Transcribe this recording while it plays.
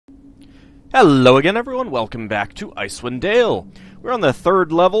Hello again, everyone. Welcome back to Icewind Dale. We're on the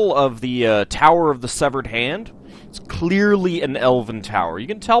third level of the Tower of the Severed Hand. It's clearly an elven tower. You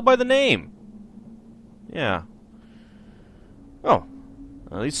can tell by the name. Yeah. Oh.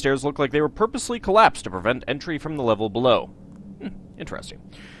 These stairs look like they were purposely collapsed to prevent entry from the level below. Interesting.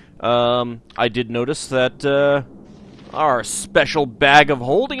 I did notice that our special bag of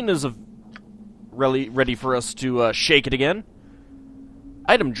holding is ready for us to shake it again.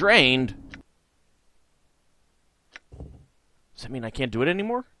 Item drained. Does that mean I can't do it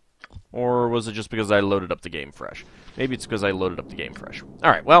anymore? Or was it just because I loaded up the game fresh? Maybe it's because I loaded up the game fresh.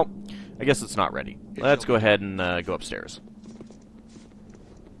 Alright, well, I guess it's not ready. Let's go ahead and go upstairs.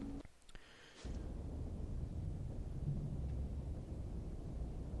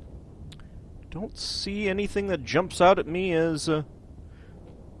 Don't see anything that jumps out at me as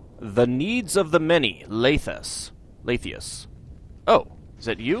the needs of the many, Latheus. Oh, is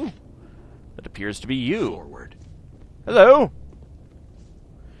that you? That appears to be you. Forward. Hello.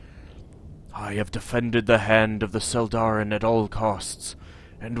 I have defended the hand of the Seldarin at all costs,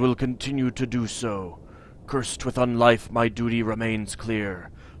 and will continue to do so. Cursed with unlife, my duty remains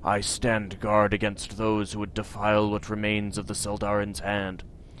clear. I stand guard against those who would defile what remains of the Seldarin's hand.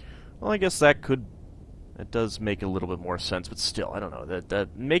 Well, I guess that does make a little bit more sense, but still, I don't know.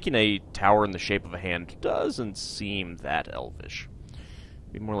 That making a tower in the shape of a hand doesn't seem that elvish.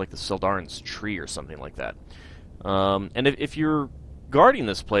 It'd be more like the Seldarin's tree or something like that. And if you're guarding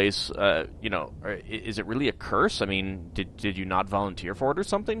this place, you know, is it really a curse? I mean, did you not volunteer for it or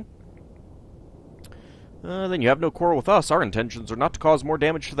something? Then you have no quarrel with us. Our intentions are not to cause more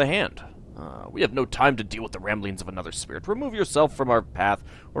damage to the hand. We have no time to deal with the ramblings of another spirit. Remove yourself from our path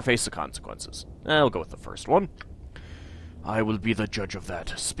or face the consequences. I'll go with the first one. I will be the judge of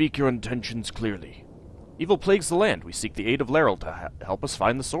that. Speak your intentions clearly. Evil plagues the land. We seek the aid of Laryl to help us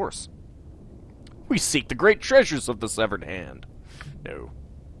find the source. We seek the great treasures of the Severed Hand. No.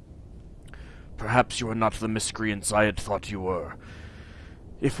 Perhaps you are not the miscreants I had thought you were.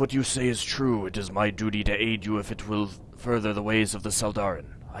 If what you say is true, it is my duty to aid you if it will further the ways of the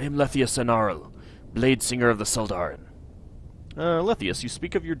Seldarin. I am Latheus Enarl, Blade Singer of the Seldarin. Latheus, you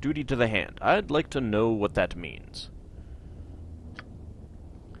speak of your duty to the hand. I'd like to know what that means.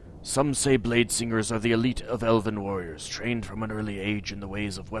 Some say Blade Singers are the elite of elven warriors, trained from an early age in the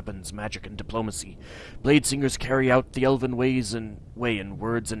ways of weapons, magic, and diplomacy. Blade Singers carry out the elven way in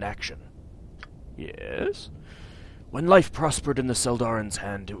words and action. Yes? When life prospered in the Seldarin's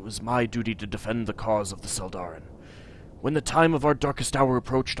hand, it was my duty to defend the cause of the Seldarin. When the time of our darkest hour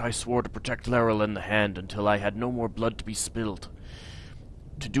approached, I swore to protect Laryl and the hand until I had no more blood to be spilled.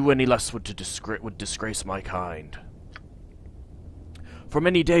 To do any less would disgrace my kind. For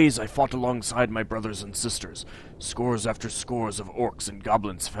many days I fought alongside my brothers and sisters. Scores after scores of orcs and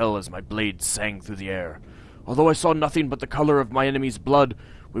goblins fell as my blade sang through the air. Although I saw nothing but the color of my enemy's blood,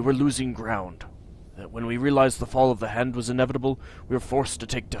 we were losing ground. When we realized the fall of the hand was inevitable, we were forced to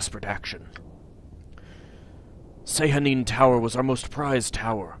take desperate action. Sehanin Tower was our most prized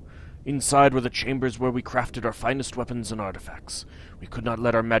tower. Inside were the chambers where we crafted our finest weapons and artifacts. We could not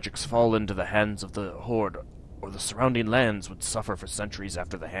let our magics fall into the hands of the Horde, or the surrounding lands would suffer for centuries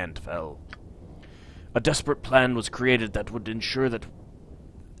after the hand fell. A desperate plan was created that would ensure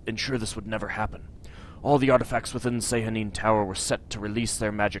this would never happen. All the artifacts within Sehanin Tower were set to release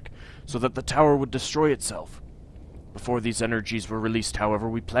their magic, so that the tower would destroy itself. Before these energies were released, however,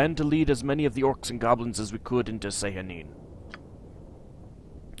 we planned to lead as many of the orcs and goblins as we could into Sehanin.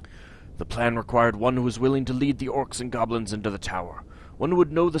 The plan required one who was willing to lead the orcs and goblins into the tower, one who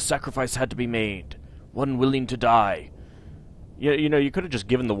would know the sacrifice had to be made, one willing to die. You know, you could have just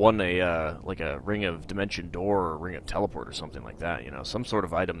given the one like a ring of dimension door or a ring of teleport or something like that, you know, some sort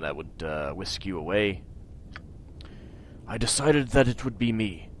of item that would whisk you away. I decided that it would be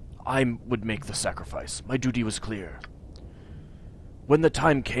me. I would make the sacrifice. My duty was clear. When the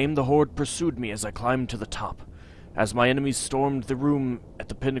time came, the Horde pursued me as I climbed to the top. As my enemies stormed the room at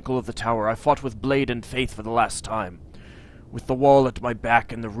the pinnacle of the tower, I fought with blade and faith for the last time. With the wall at my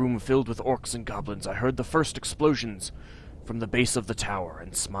back and the room filled with orcs and goblins, I heard the first explosions from the base of the tower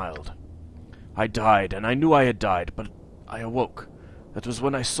and smiled. I died, and I knew I had died, but I awoke. That was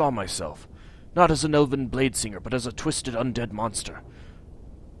when I saw myself, not as an elven blade singer, but as a twisted undead monster.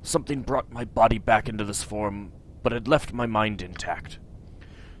 Something brought my body back into this form, but had left my mind intact.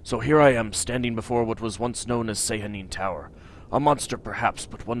 So here I am, standing before what was once known as Sehanin Tower. A monster, perhaps,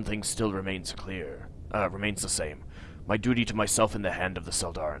 but one thing still remains the same. My duty to myself in the hand of the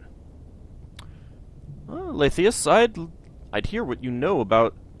Seldarin. Latheus, I'd hear what you know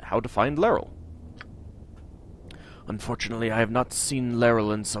about how to find Laryl. Unfortunately, I have not seen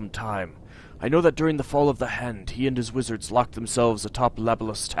Laryl in some time. I know that during the fall of the Hand, he and his wizards locked themselves atop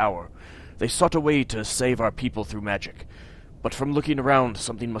Labalus Tower. They sought a way to save our people through magic. But from looking around,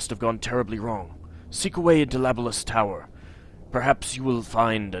 something must have gone terribly wrong. Seek a way into Labalus Tower. Perhaps you will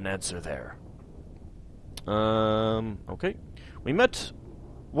find an answer there. Okay. We met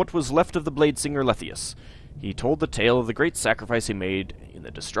what was left of the blade singer Lethius. He told the tale of the great sacrifice he made in the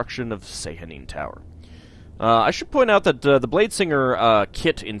destruction of Sehanin Tower. I should point out that the blade singer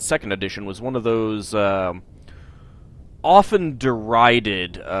kit in 2nd edition was one of those often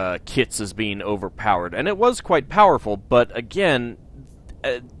derided kits as being overpowered, and it was quite powerful, but again,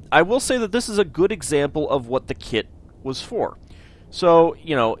 I will say that this is a good example of what the kit was for. So,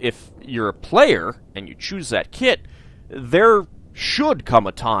 you know, if you're a player and you choose that kit, there should come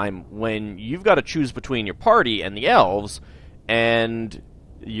a time when you've got to choose between your party and the elves, and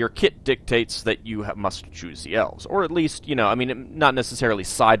your kit dictates that you must choose the elves. Or at least, you know, I mean, not necessarily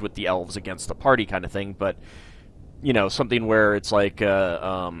side with the elves against the party kind of thing, but, you know, something where it's like, you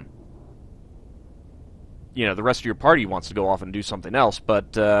know, the rest of your party wants to go off and do something else,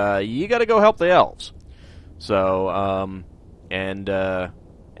 but you got to go help the elves. So,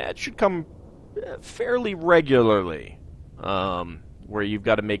 it should come fairly regularly, where you've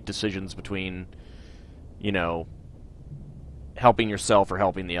got to make decisions between, you know, helping yourself or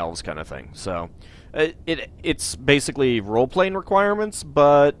helping the elves kind of thing. So, it's basically role-playing requirements,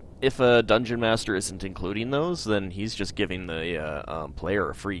 but if a dungeon master isn't including those, then he's just giving the player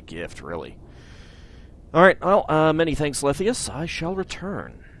a free gift, really. Alright, well, many thanks, Lethius. I shall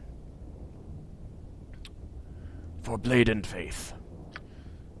return. For Blade and Faith.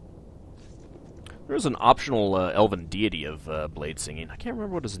 There's an optional elven deity of blade singing. I can't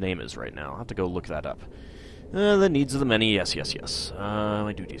remember what his name is right now. I'll have to go look that up. The needs of the many, yes, yes, yes.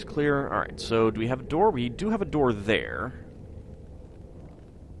 My duty's clear. Alright, so do we have a door? We do have a door there.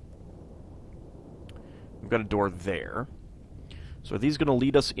 We've got a door there. So are these going to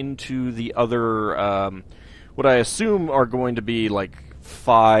lead us into the other, what I assume are going to be, like,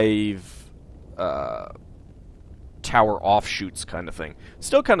 5 tower offshoots kind of thing.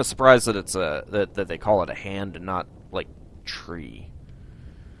 Still kind of surprised that it's that they call it a hand and not, like, tree.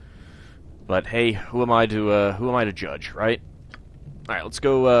 But hey, who am I to judge, right? All right, let's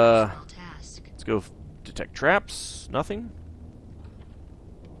go. Let's go detect traps. Nothing.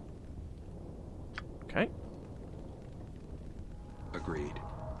 Okay. Agreed.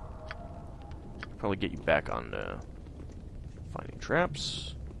 Probably get you back on finding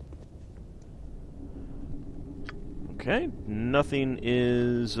traps. Okay, nothing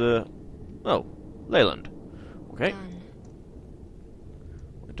is. Oh, Leyland. Okay.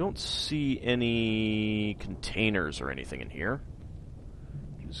 I don't see any containers or anything in here,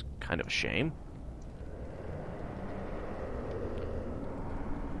 which is kind of a shame.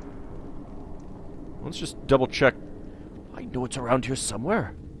 Let's just double check. I know it's around here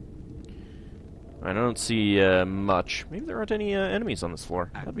somewhere. I don't see much. Maybe there aren't any enemies on this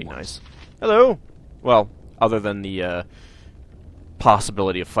floor. That'd be nice. Hello! Well, other than the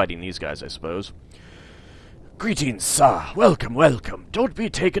possibility of fighting these guys, I suppose. Greetings, sir. Welcome, welcome. Don't be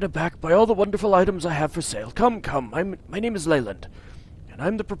taken aback by all the wonderful items I have for sale. Come, come. My name is Leyland, and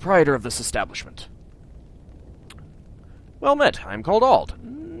I'm the proprietor of this establishment. Well met. I'm called Ald.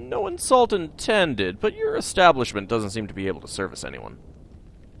 No insult intended, but your establishment doesn't seem to be able to service anyone.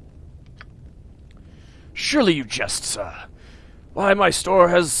 Surely you jest, sir. Why, my store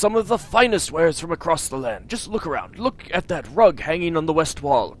has some of the finest wares from across the land. Just look around. Look at that rug hanging on the west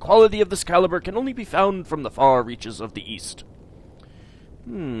wall. Quality of this caliber can only be found from the far reaches of the east.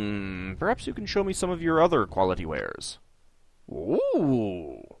 Perhaps you can show me some of your other quality wares.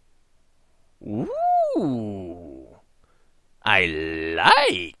 Ooh. Ooh. I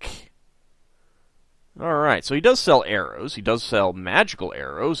like. Alright, so he does sell arrows. He does sell magical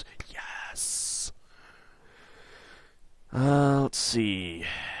arrows. Yes. Let's see.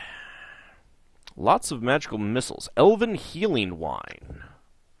 Lots of magical missiles. Elven healing wine.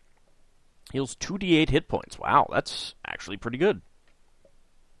 Heals 2d8 hit points. Wow, that's actually pretty good.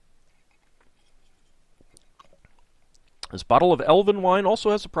 This bottle of elven wine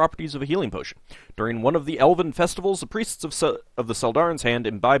also has the properties of a healing potion. During one of the elven festivals, the priests of the Seldarin's Hand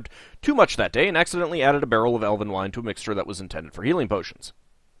imbibed too much that day and accidentally added a barrel of elven wine to a mixture that was intended for healing potions.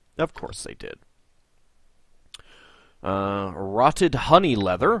 Of course they did. Rotted honey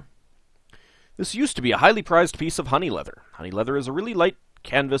leather. This used to be a highly prized piece of honey leather. Honey leather is a really light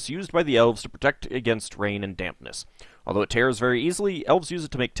canvas used by the elves to protect against rain and dampness. Although it tears very easily, elves use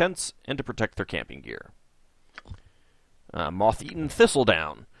it to make tents and to protect their camping gear. Moth-eaten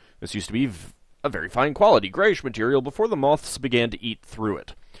thistledown. This used to be a very fine quality, grayish material before the moths began to eat through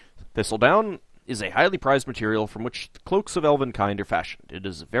it. Thistledown is a highly prized material from which the cloaks of elven kind are fashioned. It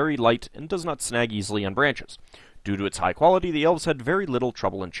is very light and does not snag easily on branches. Due to its high quality, the elves had very little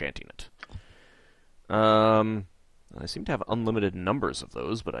trouble enchanting it. I seem to have unlimited numbers of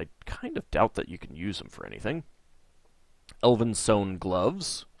those, but I kind of doubt that you can use them for anything. Elven sewn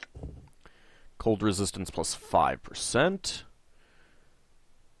gloves. Cold resistance plus 5%.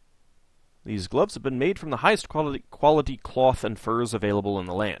 These gloves have been made from the highest quality cloth and furs available in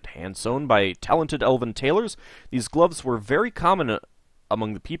the land. Hand-sewn by talented elven tailors, these gloves were very common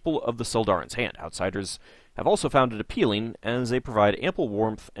among the people of the Sildarin's Hand. Outsiders have also found it appealing, as they provide ample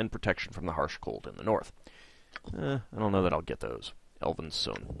warmth and protection from the harsh cold in the north. I don't know that I'll get those. Elven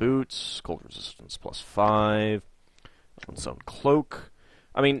sewn boots, cold resistance plus 5. Elven sewn cloak.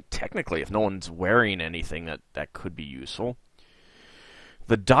 I mean, technically, if no one's wearing anything, that could be useful.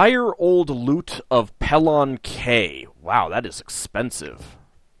 The dire old lute of Pelon K. Wow, that is expensive.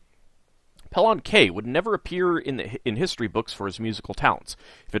 Pelon K would never appear in history books for his musical talents.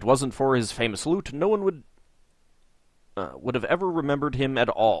 If it wasn't for his famous lute, no one would have ever remembered him at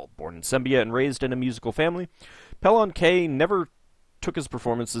all. Born in Sembia and raised in a musical family, Pelon K never took his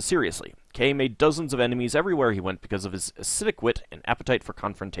performances seriously. K made dozens of enemies everywhere he went because of his acidic wit and appetite for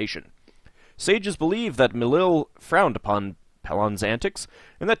confrontation. Sages believe that Milil frowned upon Pelon's antics,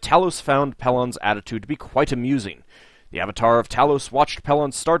 and that Talos found Pelon's attitude to be quite amusing. The avatar of Talos watched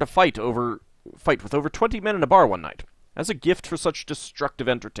Pelon start a fight with over 20 men in a bar one night. As a gift for such destructive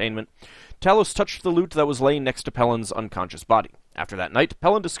entertainment, Talos touched the lute that was laying next to Pelon's unconscious body. After that night,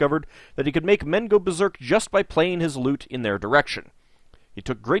 Pelon discovered that he could make men go berserk just by playing his lute in their direction. He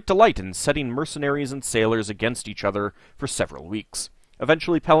took great delight in setting mercenaries and sailors against each other for several weeks.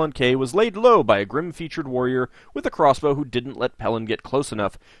 Eventually, Pelon K was laid low by a grim-featured warrior with a crossbow who didn't let Pelon get close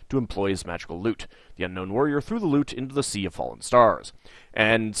enough to employ his magical lute. The unknown warrior threw the lute into the Sea of Fallen Stars.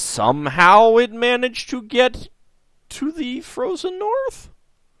 And somehow it managed to get to the Frozen North?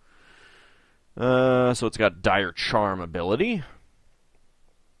 So it's got Dire Charm ability.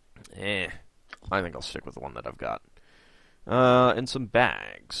 I think I'll stick with the one that I've got. And some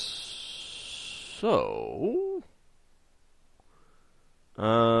bags. So...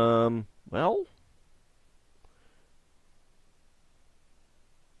 well...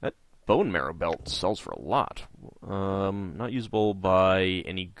 that bone marrow belt sells for a lot. Not usable by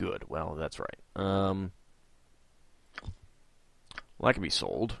any good. Well, that's right. Well, that can be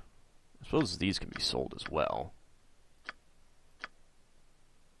sold. I suppose these can be sold as well.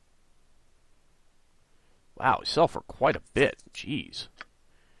 Wow, they sell for quite a bit. Jeez.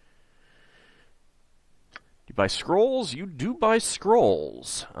 You buy scrolls? You do buy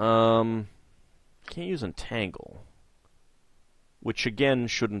scrolls. Can't use Entangle. Which, again,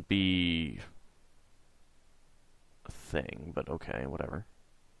 shouldn't be a thing, but okay, whatever.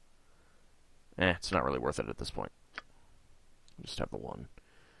 It's not really worth it at this point. I'll just have the one.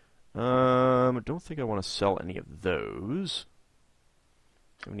 I don't think I want to sell any of those.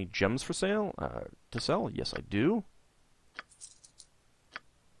 Do you have any gems for sale? To sell? Yes, I do.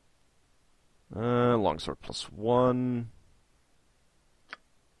 Longsword plus 1.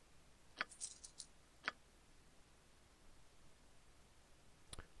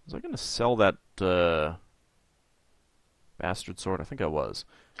 Was I going to sell that bastard sword? I think I was.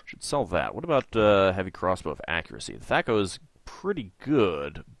 Should sell that. What about heavy crossbow of accuracy? The THAC0 is pretty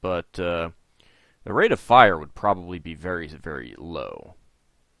good, but the rate of fire would probably be very, very low.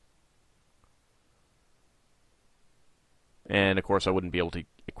 And, of course, I wouldn't be able to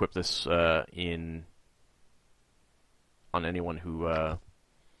equip this on anyone who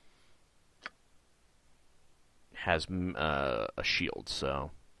has a shield,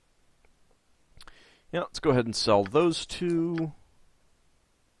 so... yeah, let's go ahead and sell those two.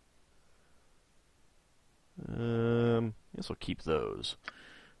 Guess I'll keep those.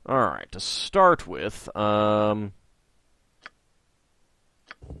 Alright, to start with, let's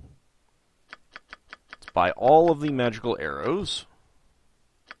buy all of the magical arrows.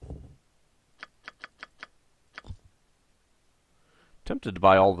 Tempted to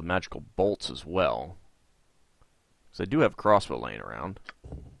buy all the magical bolts as well, because I do have a crossbow laying around.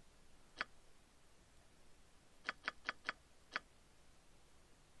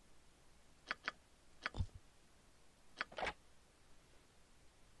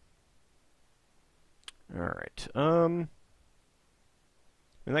 Alright, I mean,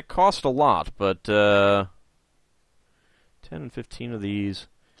 that cost a lot, but, 10 and 15 of these,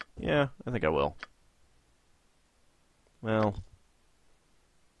 yeah, I think I will. Well,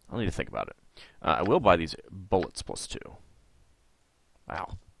 I'll need to think about it. I will buy these bullets plus 2.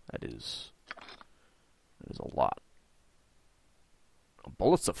 Wow, that is a lot.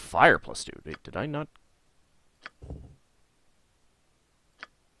 Bullets of fire plus 2. Wait, did I not...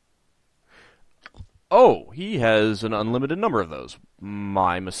 Oh, he has an unlimited number of those.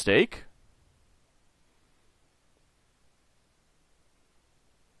 My mistake.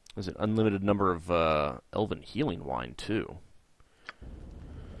 There's an unlimited number of elven healing wine, too.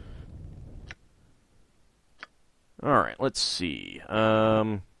 Alright, let's see.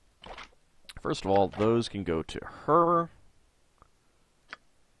 First of all, those can go to her.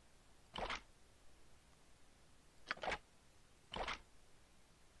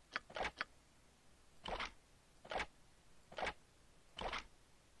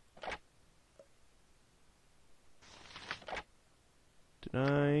 Did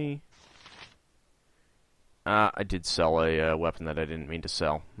I? I did sell a weapon that I didn't mean to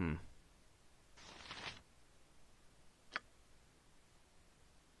sell.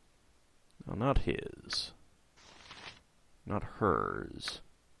 No, not his. Not hers.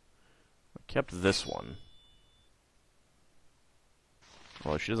 I kept this one.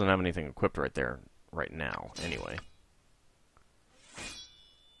 Well, she doesn't have anything equipped right there, right now, anyway.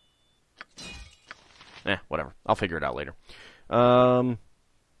 Whatever. I'll figure it out later. I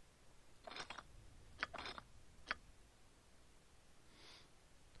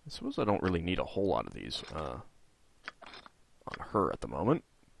suppose I don't really need a whole lot of these on her at the moment.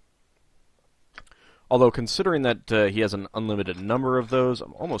 Although, considering that he has an unlimited number of those,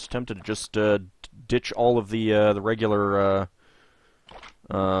 I'm almost tempted to just ditch all of the regular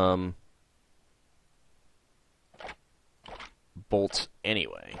bolts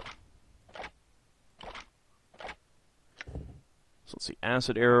anyway. So let's see,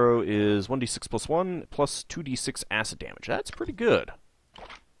 acid arrow is 1d6 plus 1 plus 2d6 acid damage. That's pretty good.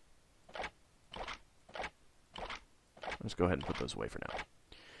 Let's go ahead and put those away for now.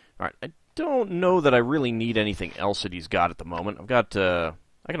 Alright, I don't know that I really need anything else that he's got at the moment. I've got, I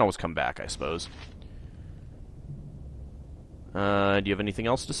can always come back, I suppose. Do you have anything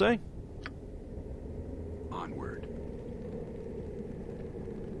else to say? Onward.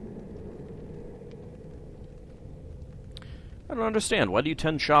 I don't understand. Why do you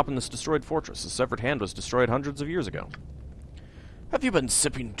tend shop in this destroyed fortress? The severed hand was destroyed hundreds of years ago. Have you been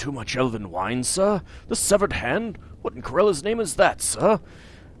sipping too much elven wine, sir? The severed hand? What in Corella's name is that, sir?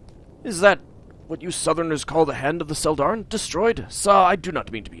 Is that what you southerners call the hand of the Seldarn? Destroyed? Sir, I do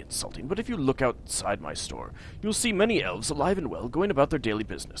not mean to be insulting, but if you look outside my store, you'll see many elves alive and well going about their daily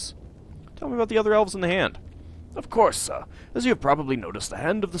business. Tell me about the other elves in the hand. Of course, sir. As you have probably noticed, the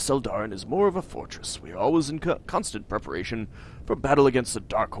hand of the Seldarn is more of a fortress. We are always in constant preparation for battle against the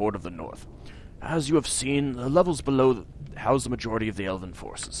Dark Horde of the North. As you have seen, the levels below house the majority of the elven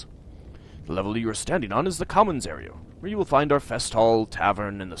forces. The level you are standing on is the Commons area, where you will find our fest hall,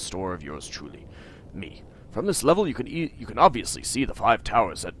 tavern, and the store of yours truly, me. From this level, you can obviously see the 5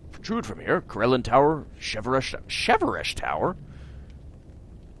 towers that protrude from here: Corellan Tower, Chevresh Tower.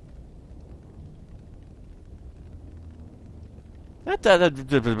 Why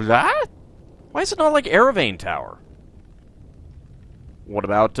is it not like Eravane Tower? What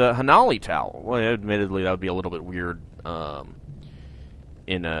about Hanali Tower? Well, admittedly, that would be a little bit weird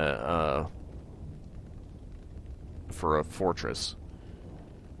in a for a fortress.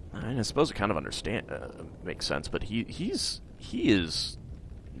 I suppose it kind of makes sense, but he is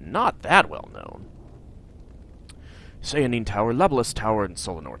not that well known. Sayanine Tower, Labelis Tower, and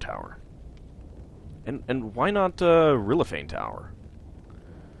Solanor Tower. And why not Rilliphane Tower?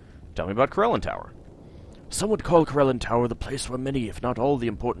 Tell me about Corellan Tower. Some would call Corellan Tower the place where many, if not all, the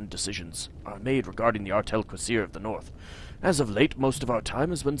important decisions are made regarding the Artel Quasir of the North. As of late, most of our time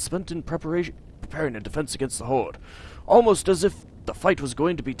has been spent in preparing a defense against the Horde, almost as if the fight was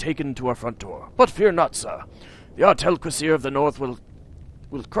going to be taken to our front door. But fear not, sir. The Artel Quasir of the North will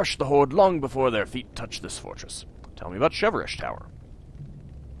crush the Horde long before their feet touch this fortress. Tell me about Chevresh Tower.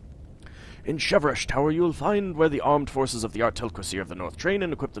 In Chevresh Tower, you will find where the armed forces of the Artel Quasir of the North train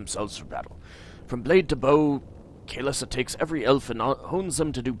and equip themselves for battle. From blade to bow, Kalissa takes every elf and hones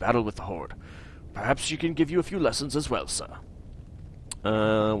them to do battle with the Horde. Perhaps she can give you a few lessons as well, sir.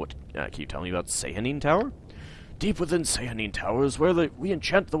 Can you tell me about Sayanine Tower? Deep within Sayanine Tower is where we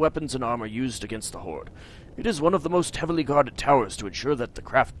enchant the weapons and armor used against the Horde. It is one of the most heavily guarded towers to ensure that the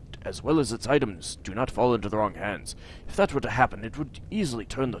craft, as well as its items, do not fall into the wrong hands. If that were to happen, it would easily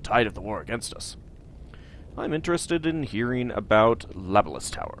turn the tide of the war against us. I'm interested in hearing about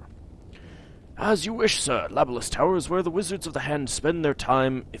Labelis Tower. As you wish, sir. Labelis Tower is where the Wizards of the Hand spend their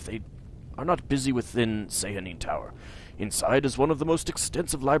time if they are not busy within Sayanine Tower. Inside is one of the most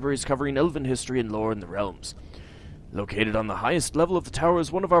extensive libraries covering elven history and lore in the realms. Located on the highest level of the tower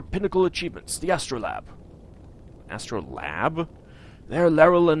is one of our pinnacle achievements, the Astrolab. Astrolab? There,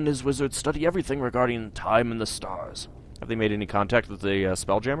 Laryl and his wizards study everything regarding time and the stars. Have they made any contact with the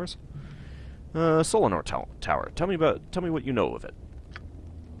Spelljammers? Solanor Tower. Tell me what you know of it.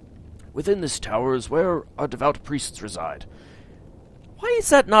 Within this tower is where our devout priests reside. Why is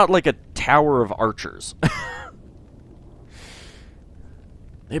that not like a tower of archers?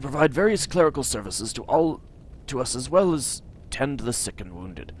 They provide various clerical services to us, as well as tend the sick and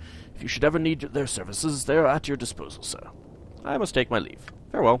wounded. If you should ever need their services, they are at your disposal, sir. I must take my leave.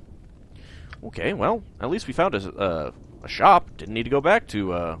 Farewell. Okay, well, at least we found a shop. Didn't need to go back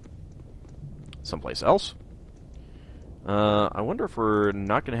to someplace else. I wonder if we're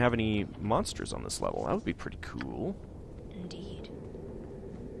not going to have any monsters on this level. That would be pretty cool. Indeed.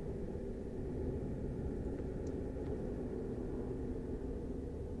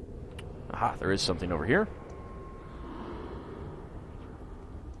 Aha, there is something over here.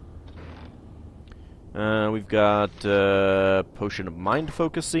 We've got Potion of Mind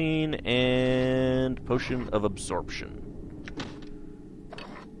Focusing and Potion of Absorption.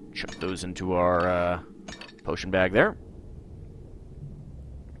 Chuck those into our potion bag there.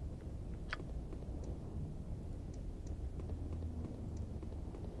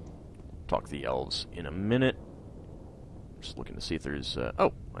 Talk to the elves in a minute. Just looking to see if there's...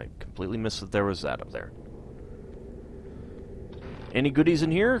 oh, I completely missed that there was that up there. Any goodies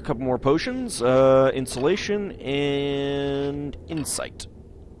in here? A couple more potions. Insulation and Insight.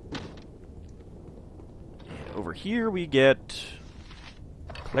 And over here we get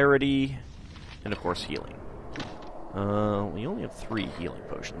Clarity and, of course, Healing. We only have 3 healing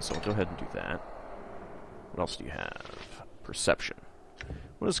potions, so I'll go ahead and do that. What else do you have? Perception.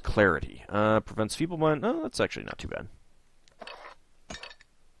 What is Clarity? Prevents feeble mind. Oh, that's actually not too bad.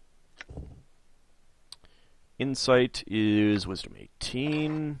 Insight is Wisdom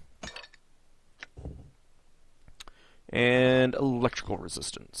 18. And Electrical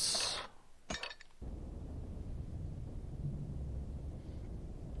Resistance.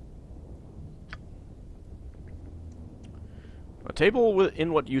 A table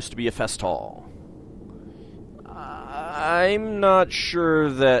in what used to be a fest hall. I'm not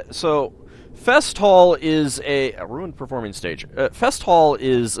sure that... So, Fest Hall is a ruined performing stage. Fest Hall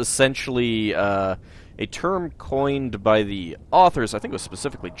is essentially a term coined by the authors, I think it was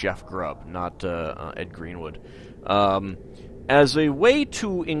specifically Jeff Grubb, not Ed Greenwood, as a way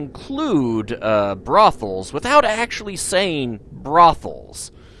to include brothels without actually saying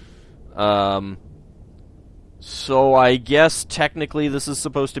brothels. So I guess technically this is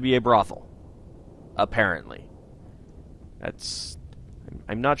supposed to be a brothel. Apparently. That's...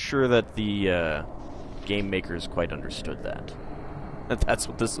 I'm not sure that the game makers quite understood that. That's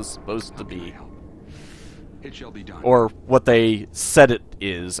what this is supposed to be. It shall be done. Or what they said it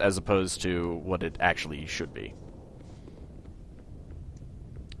is, as opposed to what it actually should be.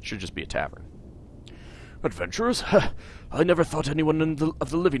 It should just be a tavern. Adventurers? I never thought anyone of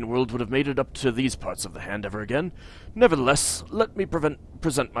the living world would have made it up to these parts of the hand ever again. Nevertheless, let me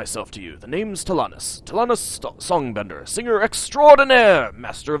present myself to you. The name's Talanis. Talanis Songbender, singer extraordinaire,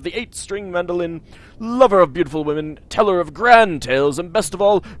 master of the 8-string mandolin, lover of beautiful women, teller of grand tales, and best of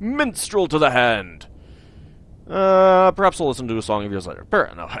all, minstrel to the hand. Perhaps I'll listen to a song of yours later.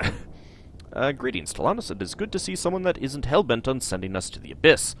 No. Greetings, Talanis. It is good to see someone that isn't hell-bent on sending us to the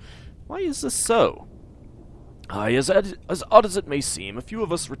abyss. Why is this so? Aye, as odd as it may seem, a few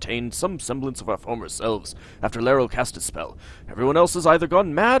of us retained some semblance of our former selves after Laryl cast his spell. Everyone else has either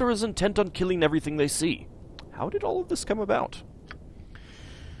gone mad or is intent on killing everything they see. How did all of this come about?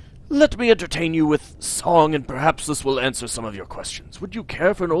 Let me entertain you with song, and perhaps this will answer some of your questions. Would you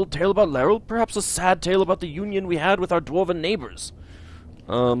care for an old tale about Laryl? Perhaps a sad tale about the union we had with our dwarven neighbors?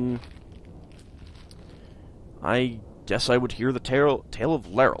 I guess I would hear the tale of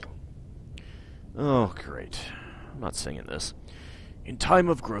Laryl. Oh, great. I'm not singing this. In time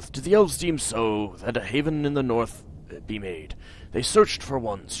of growth did the elves deem so, that a haven in the north be made. They searched for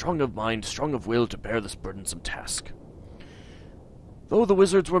one, strong of mind, strong of will, to bear this burdensome task. Though the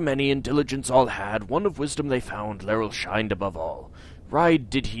wizards were many, and diligence all had, one of wisdom they found, Laryl shined above all. Ride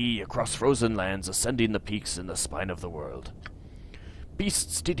did he across frozen lands, ascending the peaks in the spine of the world.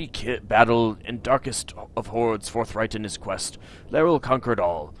 Beasts did he battle, and darkest of hordes forthright in his quest. Laryl conquered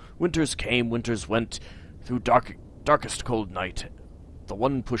all. Winters came, winters went, through darkest cold night, the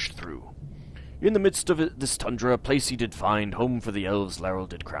one pushed through. In the midst of this tundra, a place he did find, home for the elves Laryl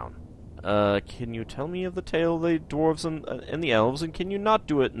did crown. Can you tell me of the tale of the dwarves and the elves, and can you not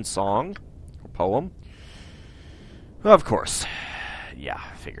do it in song? Or poem? Of course. Yeah,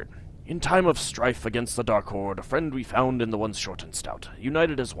 figured. In time of strife against the Dark Horde, a friend we found in the ones short and stout.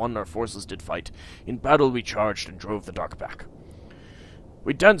 United as one, our forces did fight. In battle we charged and drove the dark back.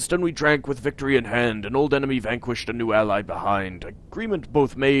 We danced and we drank with victory in hand, an old enemy vanquished, a new ally behind. Agreement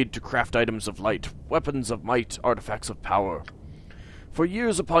both made to craft items of light, weapons of might, artifacts of power. For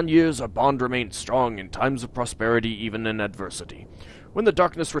years upon years our bond remained strong in times of prosperity, even in adversity. When the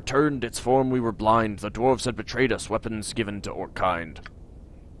darkness returned its form we were blind, the dwarves had betrayed us, weapons given to orc kind.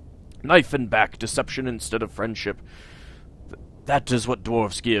 Knife and back, deception instead of friendship. That is what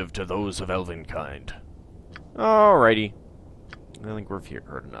dwarves give to those of elven kind. Alrighty. I think we've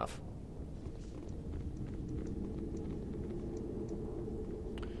heard enough.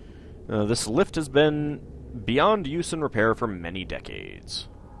 This lift has been beyond use and repair for many decades.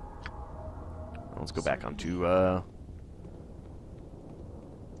 Let's go back onto,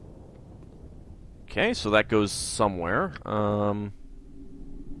 Okay, so that goes somewhere. To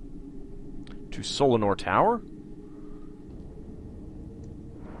Solanor Tower.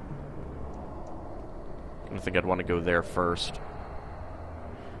 I think I'd want to go there first.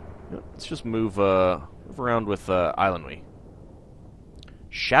 Let's just move around with Islandwe.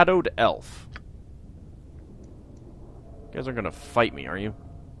 Shadowed Elf. You guys aren't gonna fight me, are you?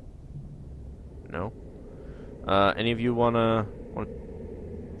 No? Any of you wanna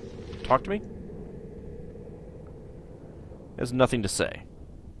talk to me? Has nothing to say.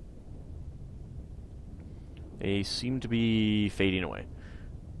 They seem to be fading away.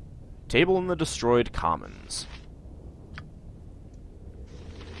 Table in the destroyed commons.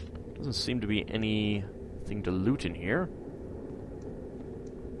 Doesn't seem to be anything to loot in here.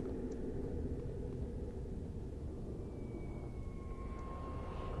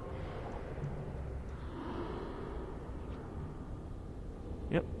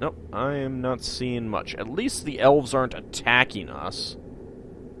 Yep, nope, I am not seeing much. At least the elves aren't attacking us.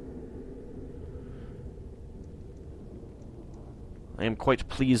 I am quite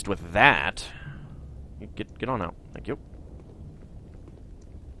pleased with that. Get on out. Thank you.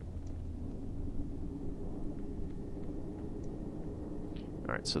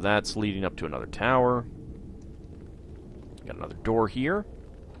 Alright, so that's leading up to another tower. Got another door here.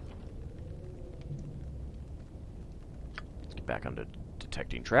 Let's get back onto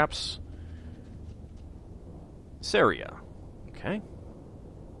detecting traps. Saria. Okay.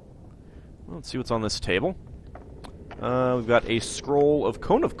 Well, let's see what's on this table. We've got a scroll of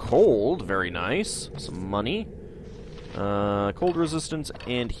Cone of Cold. Very nice. Some money. Cold resistance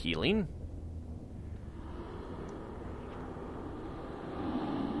and healing.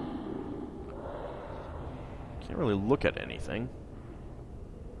 Can't really look at anything.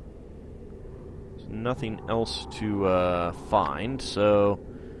 There's nothing else to find, so...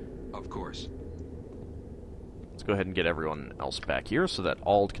 Of course. Let's go ahead and get everyone else back here so that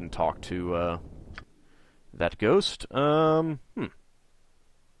Ald can talk to that ghost. So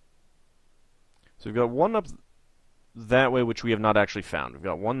we've got one up that way, which we have not actually found. We've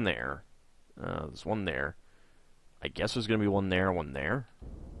got one there. There's one there. I guess there's going to be one there, one there.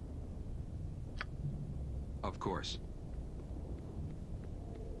 Of course.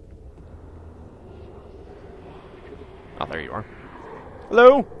 Oh, there you are.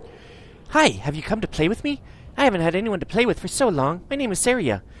 Hello? Hi, have you come to play with me? I haven't had anyone to play with for so long. My name is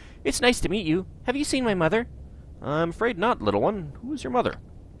Saria. It's nice to meet you. Have you seen my mother? I'm afraid not, little one. Who is your mother?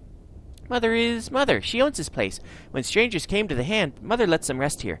 Mother is Mother. She owns this place. When strangers came to the hand, Mother lets them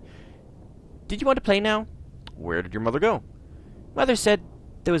rest here. Did you want to play now? Where did your mother go? Mother said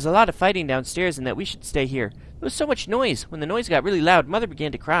there was a lot of fighting downstairs and that we should stay here. There was so much noise. When the noise got really loud, Mother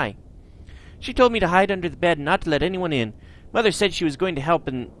began to cry. She told me to hide under the bed and not to let anyone in. Mother said she was going to help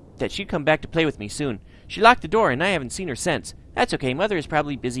and that she'd come back to play with me soon. She locked the door and I haven't seen her since. That's okay. Mother is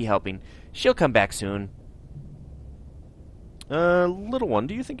probably busy helping. She'll come back soon. Little one,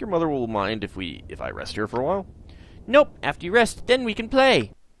 do you think your mother will mind if I rest here for a while? Nope. After you rest, then we can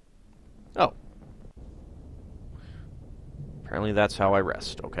play. Oh. Apparently that's how I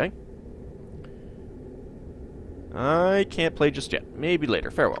rest, okay. I can't play just yet. Maybe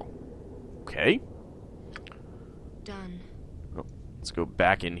later. Farewell. Okay. Done. Oh, let's go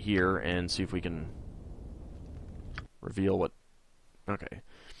back in here and see if we can reveal what... Okay.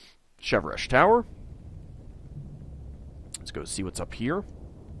 Chevresh Tower. Let's go see what's up here.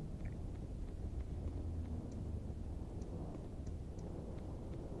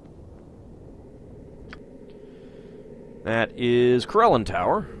 That is Corellin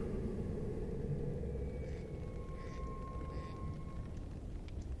Tower.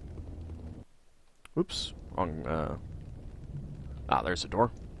 Oops. Wrong, there's a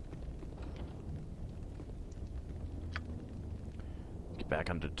door. Get back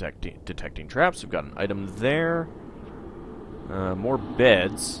on detecting traps. We've got an item there. More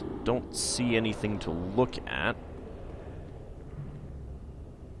beds. Don't see anything to look at.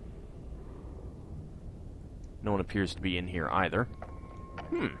 No one appears to be in here either.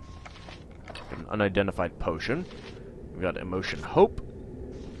 An unidentified potion. We've got Emotion Hope.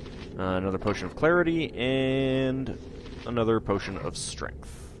 Another Potion of Clarity. And another Potion of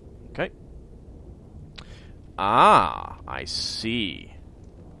Strength. Okay. Ah, I see.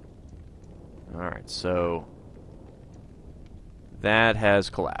 Alright, so that has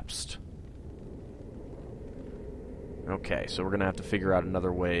collapsed. Okay, so we're going to have to figure out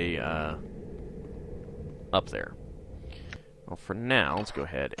another way up there. Well, for now, let's go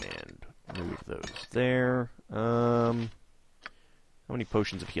ahead and move those there. How many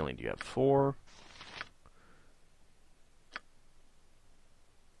potions of healing do you have? 4.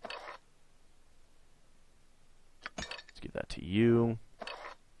 Let's give that to you.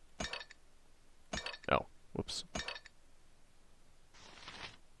 Oh, whoops.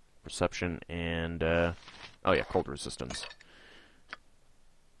 Perception and, oh yeah, cold resistance.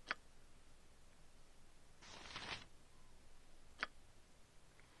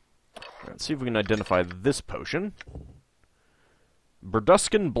 Let's see if we can identify this potion.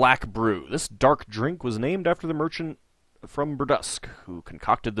 Burduscan Black Brew. This dark drink was named after the merchant from Burdusk who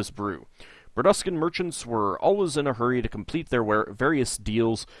concocted this brew. Burduscan merchants were always in a hurry to complete their various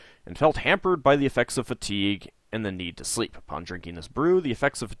deals and felt hampered by the effects of fatigue and the need to sleep. Upon drinking this brew, the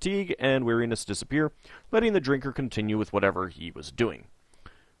effects of fatigue and weariness disappear, letting the drinker continue with whatever he was doing.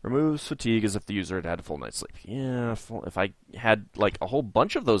 Removes fatigue as if the user had had a full night's sleep. Yeah, if I had, like, a whole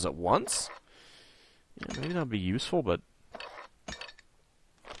bunch of those at once, yeah, maybe that would be useful, but go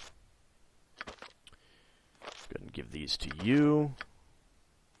ahead and give these to you.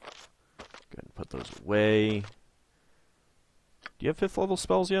 Go ahead and put those away. Do you have 5th level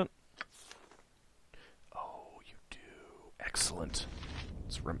spells yet? Oh, you do. Excellent.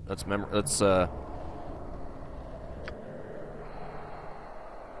 Let's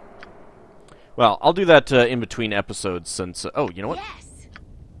well, I'll do that in between episodes since... oh, you know what? Yes.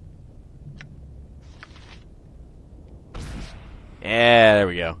 Yeah, there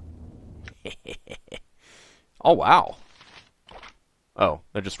we go. Oh, wow. Oh,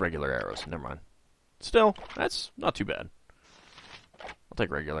 they're just regular arrows. Never mind. Still, that's not too bad. I'll take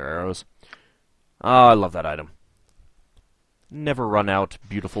regular arrows. Oh, I love that item. Never run out.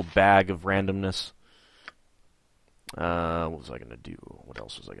 Beautiful bag of randomness. What was I going to do? What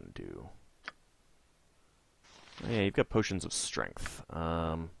else was I going to do? Yeah, you've got potions of strength.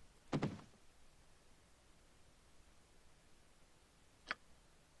 There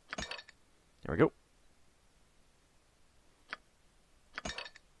we go.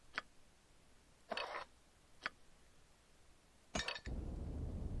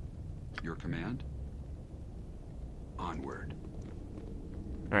 Your command? Onward.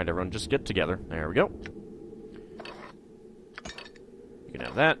 Alright, everyone, just get together. There we go. You can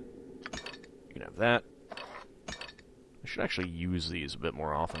have that. You can have that. I should actually use these a bit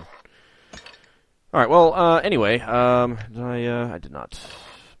more often. Alright, well, anyway, I did not.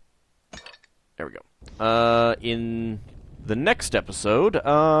 There we go. In the next episode,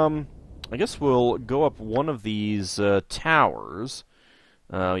 I guess we'll go up one of these towers.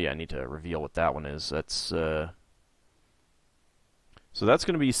 Oh, yeah, I need to reveal what that one is. That's, so that's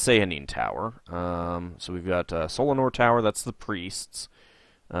going to be Sehanine Tower. So we've got Solanor Tower, that's the priests.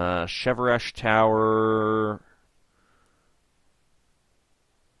 Chevresh Tower...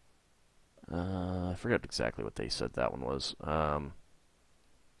 I forget exactly what they said that one was.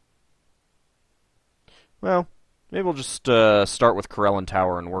 Well, maybe we'll just start with Corellin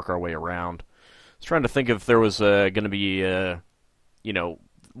Tower and work our way around. I was trying to think if there was going to be, you know,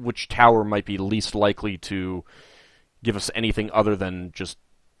 which tower might be least likely to give us anything other than just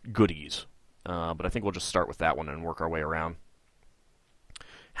goodies. But I think we'll just start with that one and work our way around.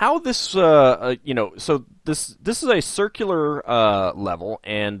 How this, you know, so this is a circular level,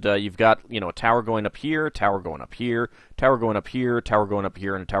 and you've got, you know, a tower going up here, tower going up here, tower going up here, tower going up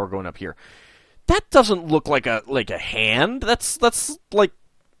here, and a tower going up here. That doesn't look like a hand. That's like,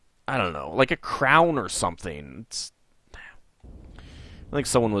 I don't know, like a crown or something. I think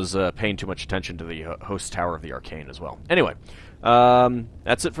someone was paying too much attention to the host tower of the arcane as well. Anyway,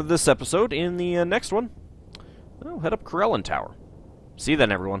 that's it for this episode. In the next one, we'll head up Corellin Tower. See you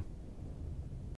then, everyone.